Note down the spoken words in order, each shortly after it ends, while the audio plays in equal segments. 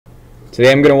Today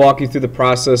I'm going to walk you through the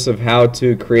process of how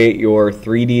to create your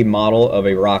 3D model of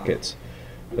a rocket.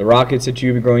 The rockets that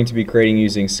you're going to be creating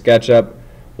using SketchUp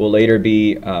will later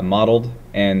be modeled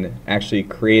and actually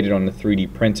created on the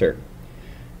 3D printer.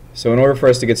 So in order for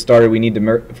us to get started, we need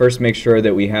to first make sure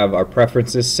that we have our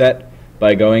preferences set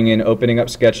by going and opening up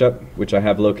SketchUp, which I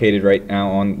have located right now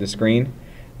on the screen.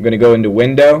 I'm going to go into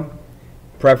Window,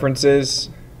 Preferences,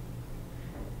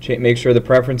 make sure the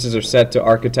preferences are set to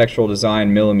Architectural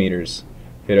Design millimeters.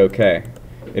 Hit OK.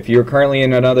 If you're currently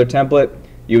in another template,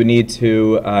 you would need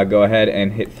to go ahead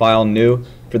and hit File New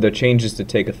for the changes to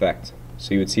take effect.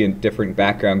 So you would see a different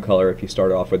background color if you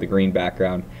start off with a green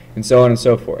background, and so on and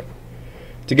so forth.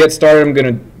 To get started, I'm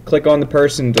going to click on the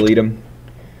person, delete them.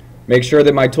 Make sure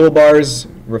that my toolbars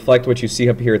reflect what you see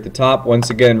up here at the top. Once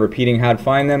again, repeating how to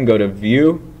find them, go to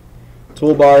View,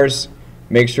 Toolbars,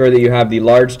 make sure that you have the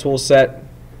large tool set,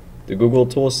 the Google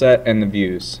tool set, and the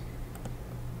views.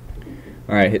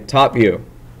 Alright, hit Top View.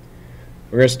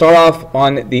 We're going to start off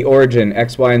on the origin,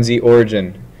 X, Y, and Z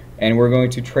origin, and we're going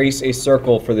to trace a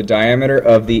circle for the diameter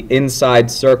of the inside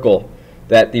circle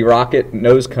that the rocket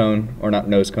nose cone, or not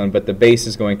nose cone, but the base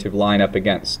is going to line up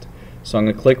against. So I'm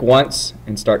going to click once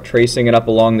and start tracing it up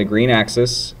along the green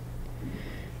axis.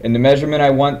 And the measurement I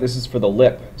want, this is for the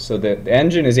lip. So the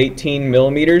engine is 18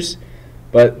 millimeters,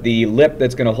 but the lip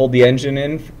that's going to hold the engine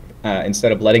in,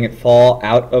 instead of letting it fall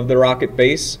out of the rocket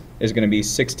base, is going to be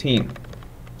 16.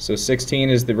 So 16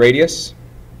 is the radius,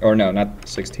 or no, not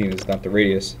 16 is not the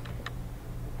radius.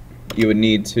 You would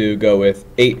need to go with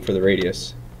 8 for the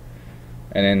radius.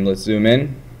 And then let's zoom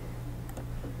in,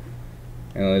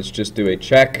 and let's just do a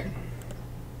check.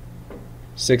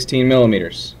 16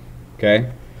 millimeters.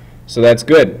 Okay, so that's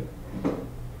good.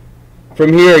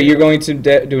 From here, you're going to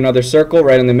do another circle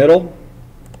right in the middle.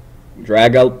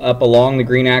 Drag up along the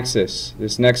green axis.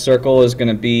 This next circle is going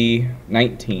to be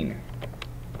 19.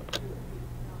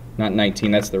 Not 19,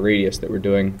 that's the radius that we're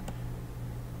doing.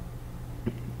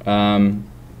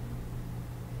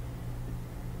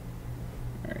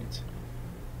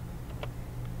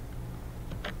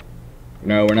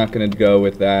 No, we're not going to go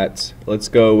with that. Let's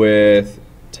go with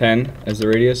 10 as the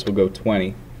radius. We'll go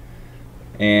 20.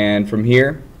 And from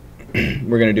here,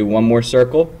 we're going to do one more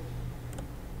circle.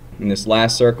 And this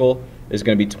last circle is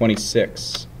going to be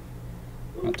 26.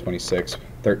 Not 26,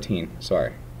 13.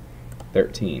 Sorry.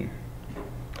 13.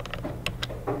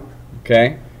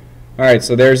 Okay? Alright,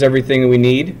 so there's everything we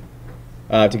need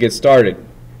to get started.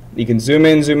 You can zoom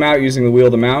in, zoom out using the wheel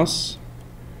of the mouse.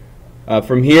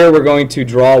 From here, we're going to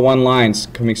draw one line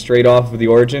coming straight off of the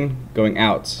origin, going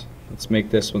out. Let's make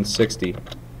this one 60.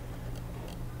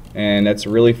 And that's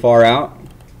really far out.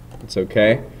 It's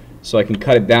okay. So I can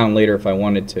cut it down later if I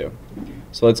wanted to.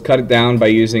 So let's cut it down by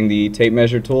using the tape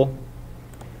measure tool.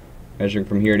 Measuring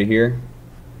from here to here.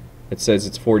 It says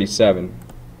it's 47.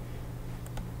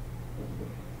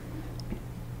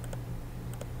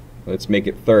 Let's make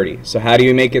it 30. So how do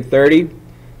you make it 30?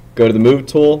 Go to the Move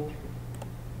tool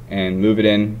and move it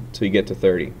in till you get to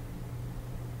 30.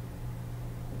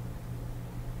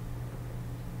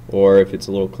 Or if it's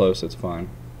a little close, it's fine.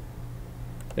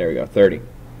 There we go, 30.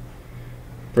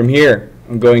 From here,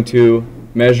 I'm going to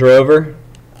measure over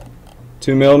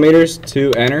 2 millimeters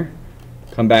to enter,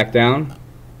 come back down,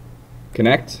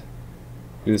 connect,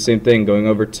 do the same thing, going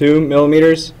over 2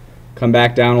 millimeters, come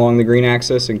back down along the green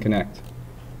axis and connect.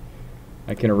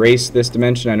 I can erase this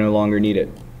dimension, I no longer need it.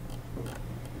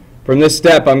 From this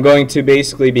step, I'm going to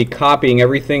basically be copying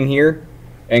everything here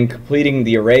and completing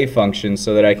the array function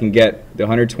so that I can get the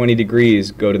 120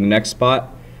 degrees, go to the next spot.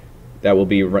 That will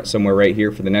be somewhere right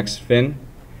here for the next fin.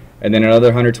 And then another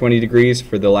 120 degrees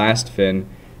for the last fin.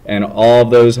 And all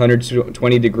of those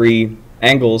 120 degree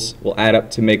angles will add up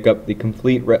to make up the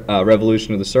complete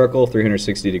revolution of the circle,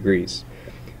 360 degrees.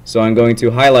 So I'm going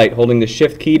to highlight, holding the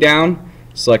Shift key down,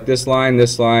 select this line,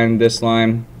 this line, this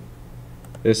line,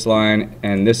 this line,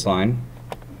 and this line.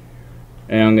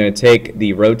 And I'm going to take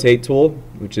the rotate tool,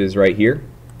 which is right here,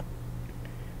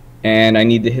 and I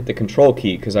need to hit the control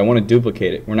key because I want to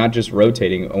duplicate it. We're not just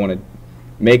rotating, I want to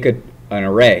make an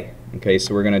array. Okay,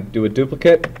 so we're going to do a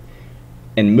duplicate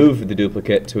and move the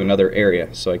duplicate to another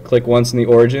area. So I click once in the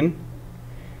origin,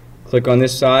 click on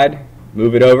this side,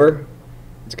 move it over,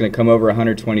 it's going to come over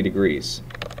 120 degrees.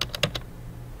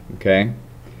 Okay,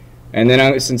 and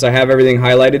then since I have everything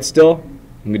highlighted still,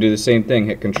 I'm going to do the same thing,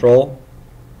 hit Control,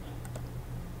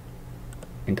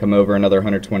 and come over another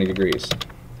 120 degrees.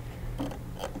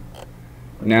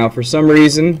 Now for some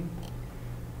reason,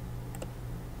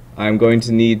 I'm going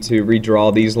to need to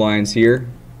redraw these lines here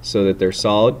so that they're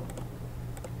solid.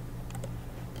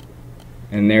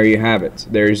 And there you have it.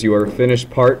 There's your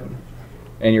finished part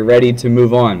and you're ready to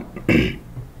move on.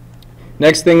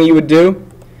 Next thing you would do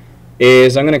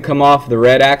is I'm going to come off the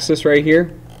red axis right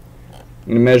here. I'm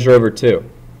going to measure over 2.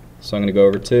 So I'm going to go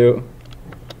over 2,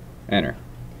 enter.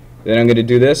 Then I'm going to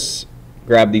do this,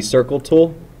 grab the circle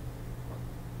tool,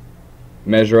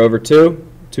 measure over 2.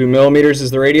 2 millimeters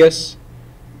is the radius.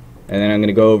 And then I'm going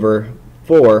to go over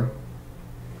 4.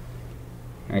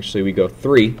 Actually, we go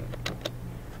 3.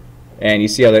 And you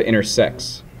see how that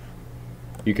intersects.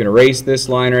 You can erase this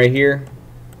line right here.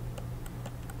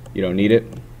 You don't need it.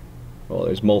 Well,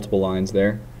 there's multiple lines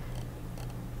there.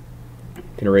 You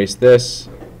can erase this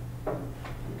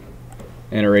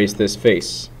and erase this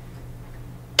face.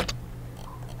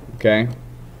 Okay.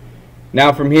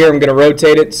 Now from here I'm going to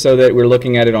rotate it so that we're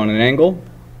looking at it on an angle.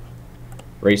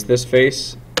 Erase this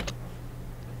face.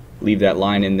 Leave that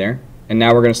line in there. And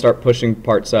now we're going to start pushing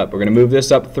parts up. We're going to move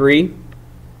this up 3.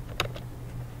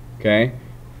 Okay.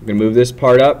 We're going to move this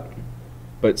part up.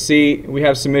 But see, we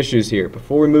have some issues here.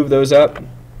 Before we move those up,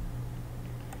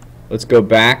 let's go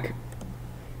back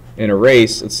and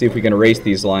erase. Let's see if we can erase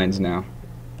these lines now.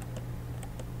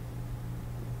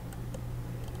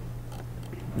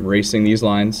 Erasing these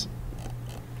lines.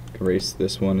 Erase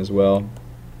this one as well.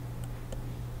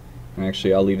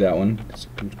 Actually, I'll leave that one.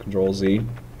 Control Z.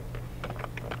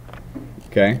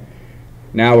 Okay.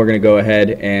 Now we're going to go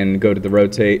ahead and go to the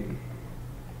rotate.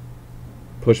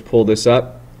 Push pull this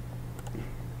up.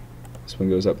 This one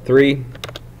goes up 3.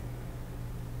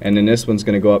 And then this one's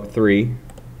going to go up 3.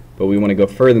 But we want to go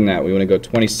further than that. We want to go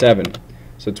 27.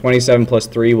 So 27 plus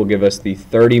 3 will give us the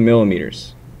 30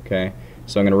 millimeters. Okay.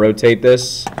 So I'm going to rotate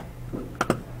this.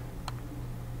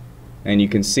 And you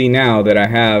can see now that I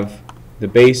have the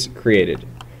base created.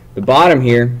 The bottom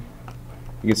here,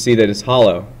 you can see that it's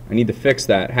hollow. I need to fix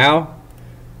that. How?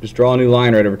 Just draw a new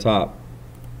line right over top.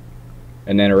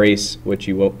 And then erase what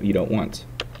you don't want.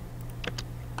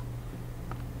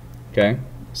 Okay,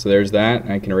 so there's that.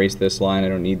 I can erase this line. I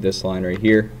don't need this line right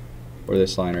here or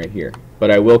this line right here. But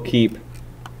I will keep,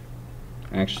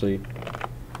 actually,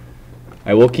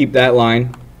 I will keep that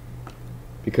line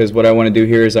because what I want to do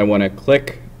here is I want to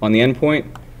click on the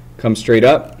endpoint, come straight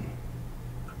up.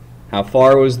 How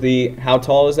tall is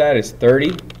that? It's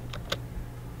 30.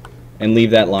 And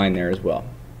leave that line there as well.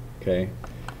 Okay.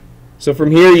 So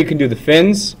from here you can do the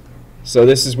fins. So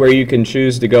this is where you can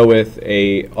choose to go with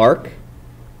a arc.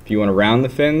 If you want to round the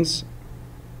fins,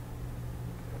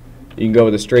 you can go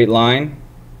with a straight line.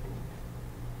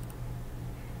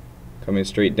 Coming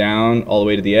straight down all the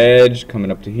way to the edge,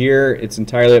 coming up to here. It's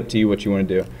entirely up to you what you want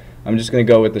to do. I'm just going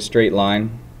to go with the straight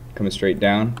line, coming straight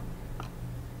down.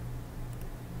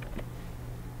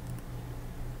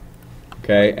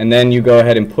 Okay, and then you go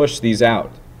ahead and push these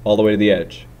out all the way to the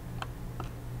edge.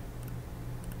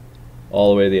 All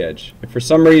the way to the edge. If for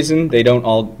some reason they don't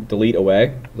all delete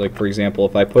away, like for example,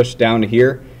 if I push down to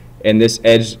here and this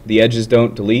edge, the edges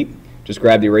don't delete, just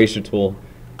grab the eraser tool,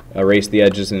 erase the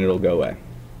edges, and it'll go away.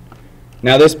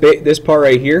 Now this part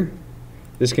right here,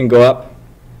 this can go up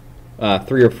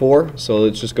 3 or 4, so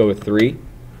let's just go with 3.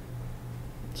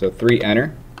 So 3,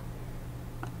 enter.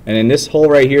 And then this hole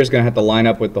right here is going to have to line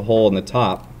up with the hole in the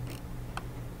top.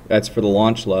 That's for the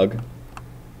launch lug.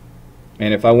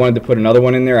 And if I wanted to put another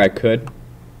one in there, I could,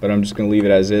 but I'm just going to leave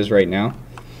it as is right now.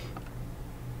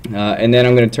 And then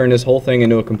I'm going to turn this whole thing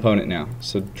into a component now.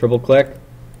 So triple click,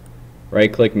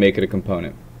 right click, make it a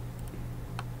component.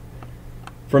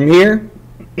 From here,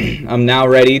 I'm now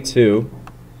ready to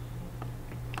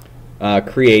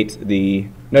create the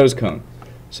nose cone.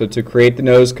 So to create the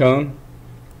nose cone,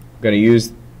 I'm going to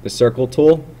use the circle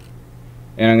tool,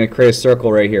 and I'm going to create a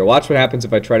circle right here. Watch what happens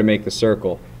if I try to make the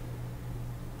circle.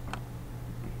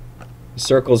 The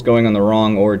circle is going on the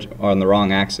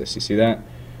wrong axis. You see that?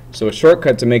 So a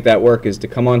shortcut to make that work is to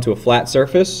come onto a flat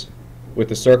surface with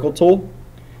the circle tool,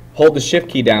 hold the shift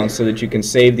key down so that you can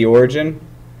save the origin,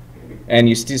 and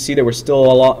you see that we're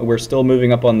still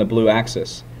moving up on the blue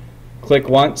axis. Click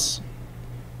once,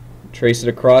 trace it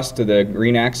across to the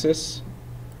green axis.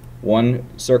 One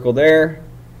circle there,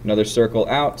 another circle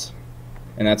out,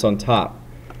 and that's on top.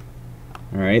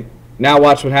 Alright, now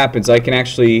watch what happens. I can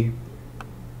actually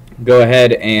go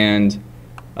ahead and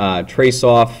trace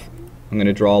off. I'm going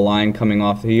to draw a line coming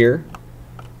off here,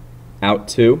 out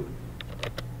 2,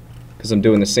 because I'm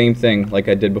doing the same thing like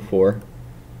I did before.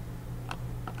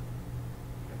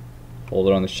 Hold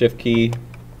it on the shift key,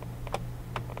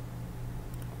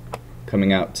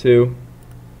 coming out 2.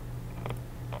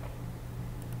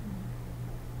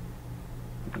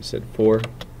 I said 4,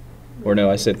 or no,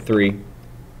 I said 3.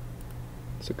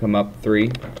 So come up 3.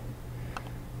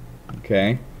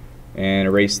 Okay, and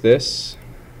erase this.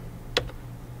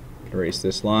 Erase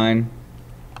this line.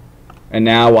 And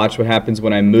now watch what happens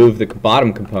when I move the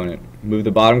bottom component. Move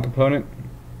the bottom component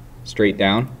straight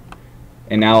down.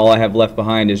 And now all I have left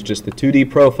behind is just the 2D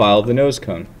profile of the nose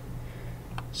cone.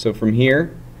 So from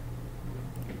here,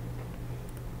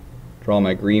 draw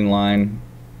my green line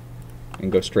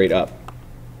and go straight up.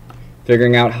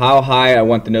 Figuring out how high I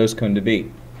want the nose cone to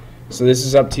be. So this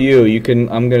is up to you.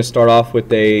 I'm going to start off with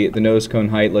the nose cone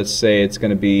height. Let's say it's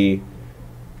going to be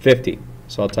 50.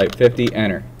 So I'll type 50,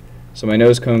 enter. So my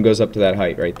nose cone goes up to that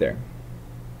height right there.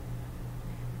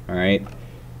 Alright,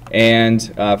 and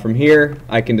from here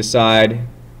I can decide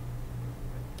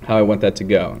how I want that to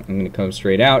go. I'm going to come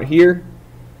straight out here,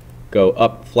 go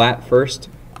up flat first.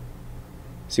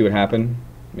 See what happened?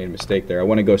 Made a mistake there. I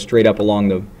want to go straight up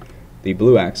along the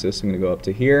blue axis. I'm going to go up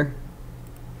to here,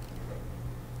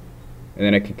 and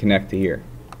then I can connect to here.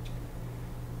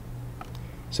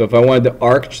 So if I wanted to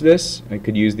arch this, I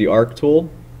could use the arc tool.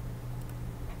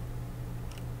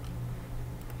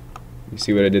 You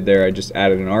see what I did there? I just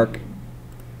added an arc.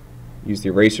 Use the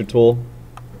eraser tool,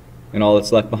 and all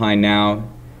that's left behind now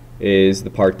is the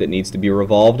part that needs to be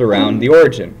revolved around the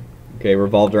origin. Okay,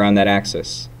 revolved around that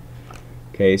axis.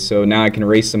 Okay, so now I can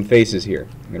erase some faces here.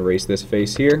 I'm going to erase this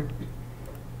face here,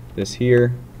 this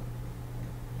here.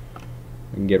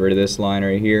 I can get rid of this line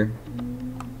right here.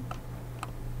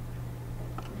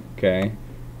 Okay,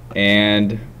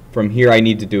 and from here I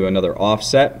need to do another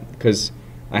offset because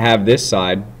I have this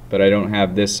side, but I don't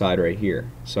have this side right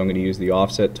here. So I'm going to use the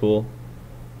offset tool,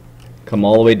 come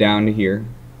all the way down to here,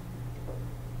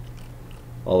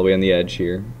 all the way on the edge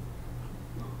here.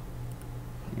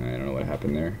 I don't know what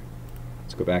happened there.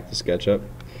 Let's go back to SketchUp.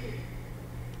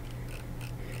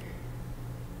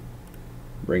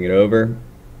 Bring it over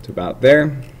to about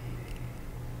there.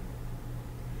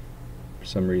 For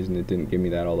some reason it didn't give me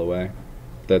that all the way.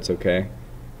 That's okay.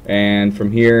 And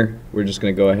from here we're just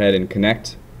going to go ahead and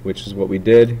connect, which is what we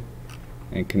did,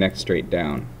 and connect straight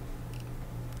down.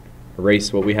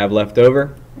 Erase what we have left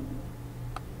over.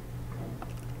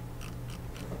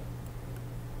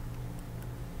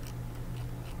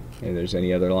 If there's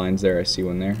any other lines there, I see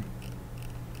one there.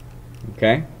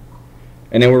 Okay,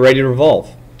 and then we're ready to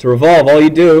revolve. To revolve, all you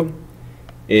do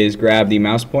is grab the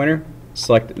mouse pointer,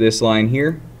 select this line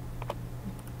here,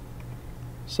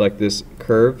 select this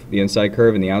curve, the inside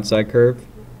curve and the outside curve,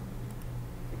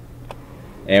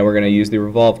 and we're going to use the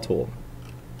revolve tool.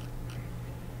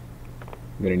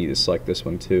 I'm going to need to select this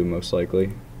one too, most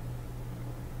likely.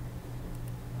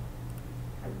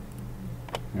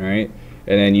 Alright,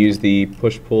 and then use the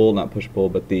push-pull, not push-pull,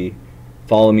 but the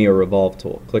follow me or revolve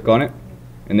tool. Click on it,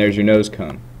 and there's your nose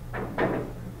cone.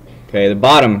 Okay, the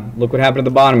bottom, look what happened to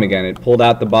the bottom again. It pulled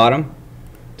out the bottom.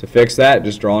 To fix that,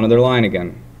 just draw another line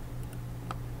again.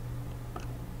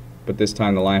 But this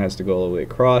time the line has to go all the way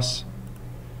across,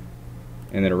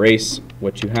 and then erase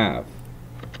what you have.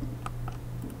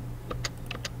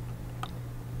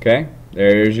 Okay,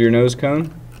 there's your nose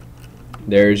cone.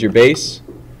 There's your base.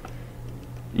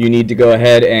 You need to go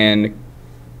ahead and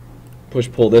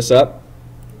push-pull this up.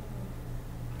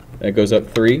 That goes up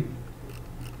 3.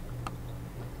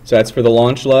 So that's for the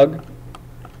launch lug.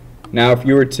 Now if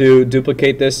you were to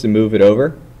duplicate this and move it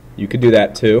over, you could do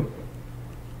that too.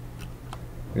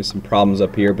 There's some problems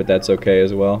up here, but that's okay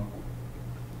as well.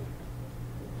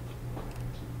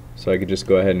 So I could just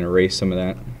go ahead and erase some of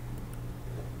that,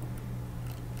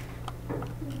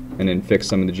 and then fix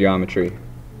some of the geometry.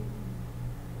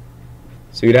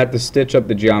 So you'd have to stitch up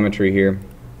the geometry here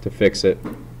to fix it.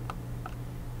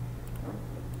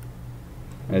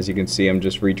 As you can see, I'm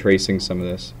just retracing some of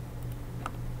this,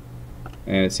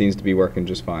 and it seems to be working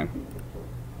just fine.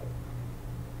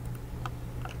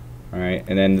 Alright,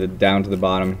 and then down to the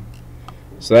bottom.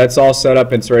 So that's all set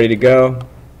up and it's ready to go.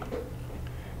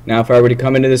 Now if I were to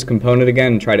come into this component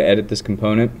again and try to edit this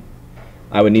component,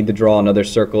 I would need to draw another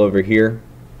circle over here,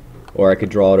 or I could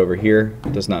draw it over here.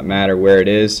 It does not matter where it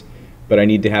is, but I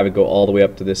need to have it go all the way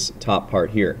up to this top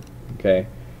part here, okay?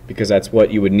 Because that's what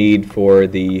you would need for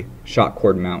the shock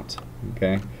cord mount,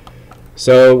 okay?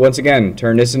 So once again,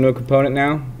 turn this into a component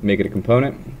now, make it a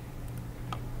component,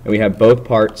 and we have both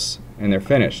parts and they're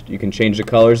finished. You can change the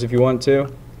colors if you want to,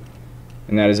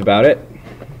 and that is about it.